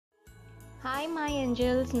Hi my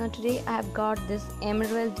angels, now today I have got this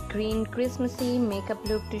emerald green Christmassy makeup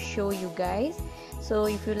look to show you guys. So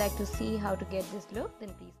if you like to see how to get this look, then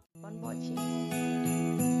please keep on watching.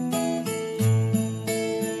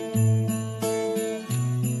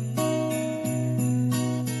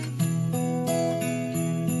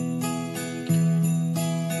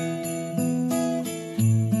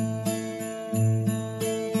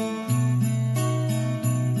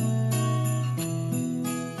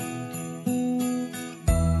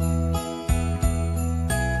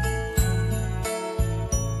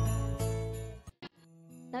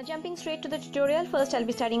 Now jumping straight to the tutorial, first I'll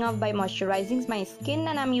be starting off by moisturizing my skin,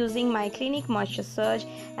 and I'm using my Clinique Moisture Surge,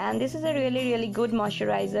 and this is a really good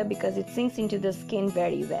moisturizer because it sinks into the skin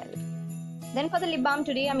very well. Then for the lip balm,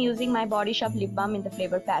 today I'm using my Body Shop lip balm in the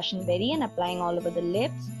flavor Passion Berry and applying all over the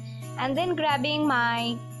lips. And then grabbing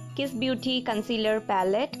my Kiss Beauty concealer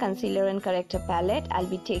and corrector palette, I'll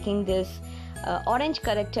be taking this orange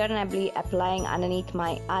corrector and I'll be applying underneath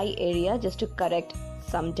my eye area just to correct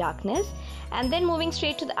some darkness. And then moving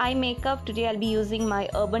straight to the eye makeup, today I'll be using my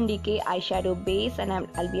Urban Decay eyeshadow base and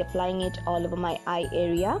I'll be applying it all over my eye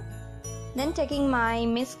area. Then taking my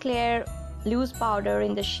Miss Claire loose powder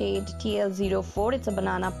in the shade TL04, it's a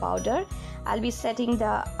banana powder. I'll be setting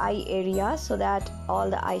the eye area so that all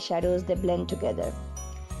the eyeshadows they blend together.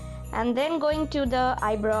 And then going to the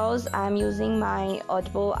eyebrows, I'm using my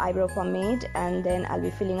Otbo eyebrow pomade and then I'll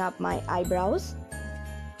be filling up my eyebrows.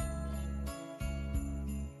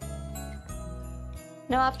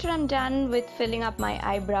 Now after I'm done with filling up my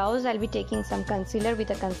eyebrows, I'll be taking some concealer with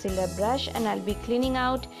a concealer brush and I'll be cleaning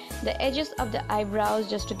out the edges of the eyebrows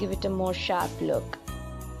just to give it a more sharp look.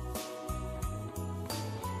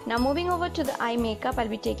 Now moving over to the eye makeup, I'll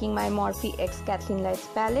be taking my Morphe X Kathleen Lights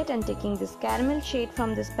palette and taking this caramel shade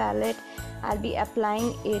from this palette. I'll be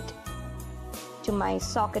applying it to my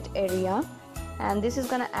socket area and this is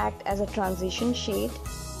gonna act as a transition shade.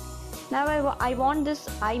 Now I want this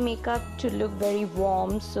eye makeup to look very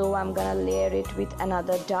warm, so I'm gonna layer it with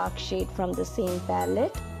another dark shade from the same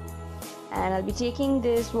palette. And I'll be taking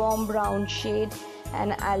this warm brown shade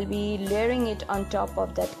and I'll be layering it on top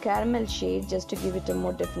of that caramel shade just to give it a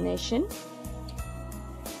more definition.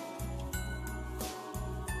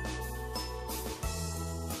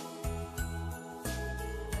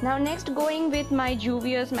 Now next, going with my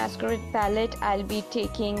Juvia's Masquerade palette, I'll be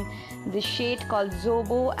taking the shade called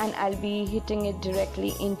Zobo and I'll be hitting it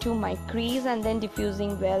directly into my crease and then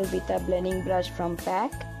diffusing well with a blending brush from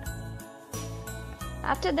PAC.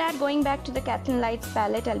 After that, going back to the Kathleen Lights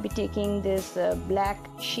palette, I'll be taking this black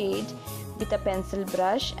shade with a pencil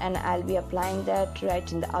brush and I'll be applying that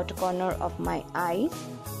right in the outer corner of my eyes,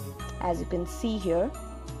 as you can see here.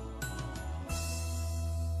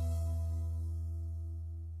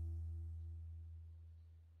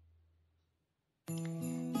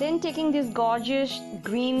 Then taking this gorgeous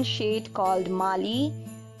green shade called Mali,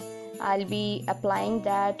 I'll be applying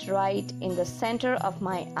that right in the center of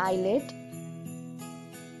my eyelid.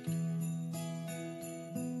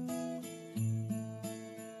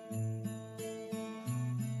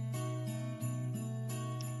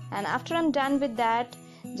 And after I'm done with that,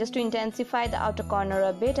 just to intensify the outer corner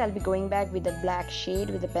a bit, I'll be going back with the black shade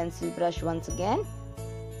with the pencil brush once again.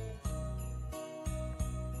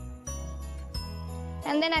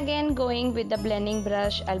 And then again going with the blending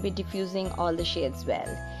brush, I'll be diffusing all the shades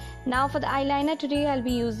well. Now for the eyeliner, today I'll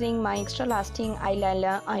be using my extra lasting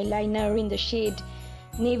eyeliner in the shade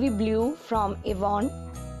Navy Blue from Avon.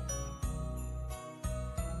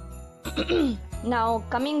 Now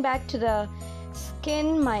coming back to the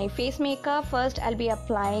skin, my face makeup, first I'll be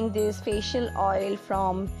applying this facial oil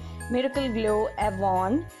from Miracle Glow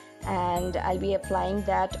Avon and I'll be applying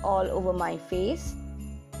that all over my face.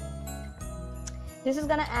 This is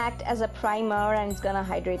gonna act as a primer and it's gonna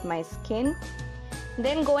hydrate my skin.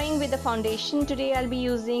 Then going with the foundation, today I'll be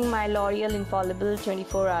using my L'Oreal Infallible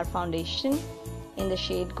 24-hour foundation in the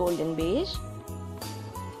shade Golden Beige.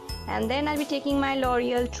 And then I'll be taking my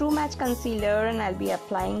L'Oreal True Match concealer and I'll be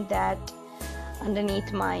applying that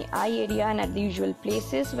underneath my eye area and at the usual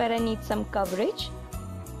places where I need some coverage.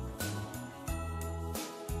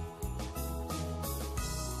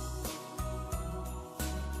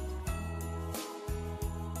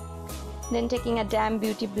 Then taking a damp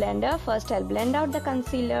beauty blender, first I'll blend out the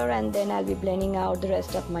concealer and then I'll be blending out the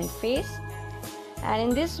rest of my face. And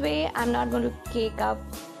in this way, I'm not going to cake up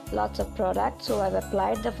lots of product, so I've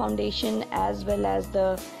applied the foundation as well as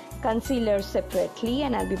the concealer separately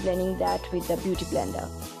and I'll be blending that with the beauty blender.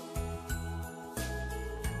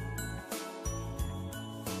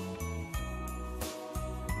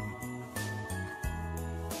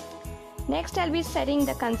 Next I'll be setting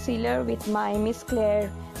the concealer with my Miss Claire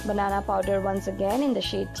banana powder once again in the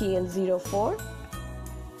shade TL04.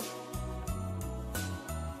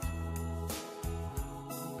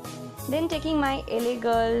 Then taking my LA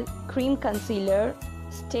Girl cream concealer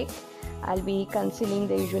stick, I'll be concealing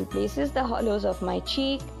the usual places, the hollows of my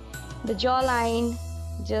cheek, the jawline,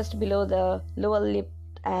 just below the lower lip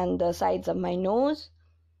and the sides of my nose,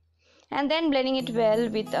 and then blending it well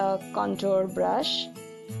with a contour brush.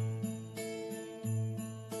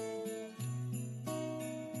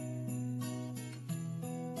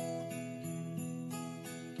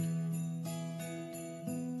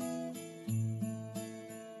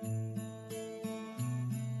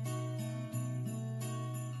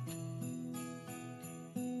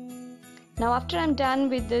 Now after I'm done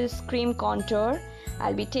with this cream contour,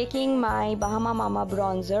 I'll be taking my Bahama Mama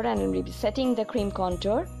bronzer and I'll be setting the cream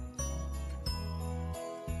contour.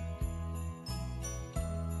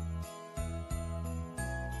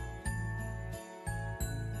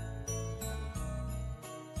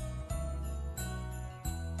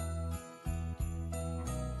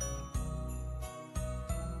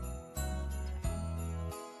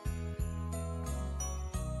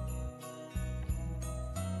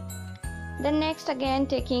 Then next again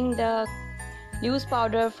taking the loose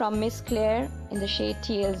powder from Miss Claire in the shade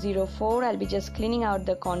TL04, I'll be just cleaning out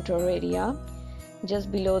the contour area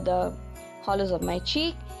just below the hollows of my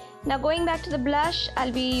cheek. Now going back to the blush,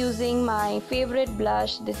 I'll be using my favorite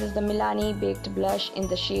blush. This is the Milani Baked Blush in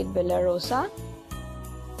the shade Bella Rosa.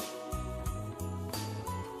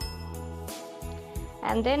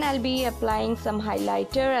 And then I'll be applying some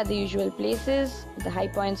highlighter at the usual places, the high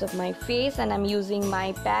points of my face, and I'm using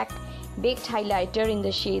my PAC Baked highlighter in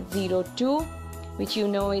the shade 02, which you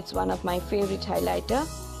know it's one of my favorite highlighter.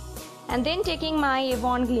 And then taking my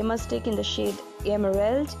Avon Glimmer Stick in the shade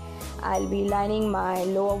Emerald, I'll be lining my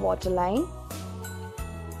lower waterline.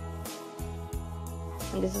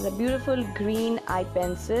 And this is a beautiful green eye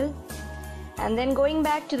pencil. And then going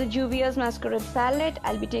back to the Juvia's Masquerade palette,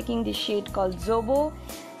 I'll be taking the shade called Zobo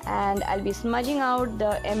and I'll be smudging out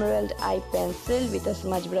the emerald eye pencil with a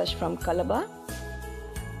smudge brush from Calabar.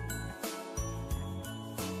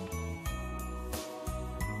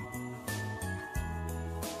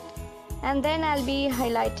 And then I'll be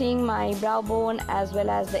highlighting my brow bone as well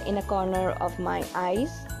as the inner corner of my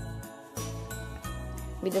eyes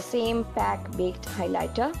with the same PAC Baked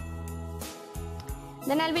highlighter.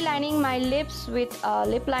 Then I'll be lining my lips with a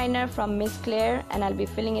lip liner from Miss Claire and I'll be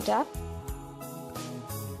filling it up.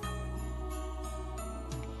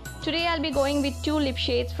 Today I'll be going with two lip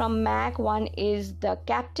shades from MAC. One is the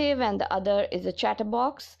Captive and the other is the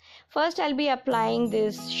Chatterbox. First I'll be applying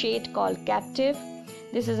this shade called Captive.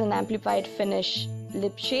 This is an amplified finish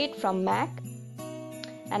lip shade from MAC.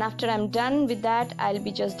 And after I'm done with that, I'll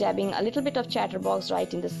be just dabbing a little bit of Chatterbox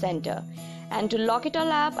right in the center. And to lock it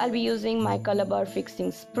all up, I'll be using my Calabar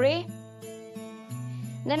Fixing Spray.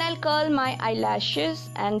 Then I'll curl my eyelashes,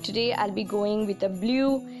 and today I'll be going with a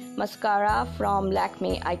blue mascara from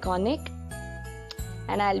Lakme Iconic.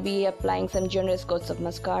 And I'll be applying some generous coats of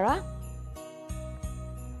mascara.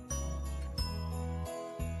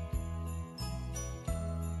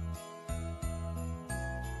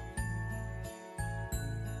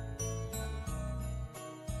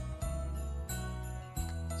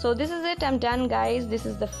 So this is it, I'm done guys. This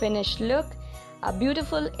is the finished look. A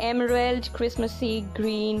beautiful emerald Christmassy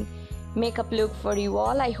green makeup look for you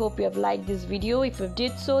all. I hope you have liked this video. If you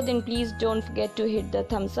did so, then please don't forget to hit the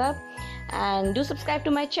thumbs up and do subscribe to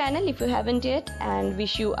my channel if you haven't yet, and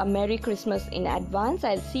wish you a Merry Christmas in advance.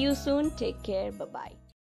 I'll see you soon. Take care. Bye bye.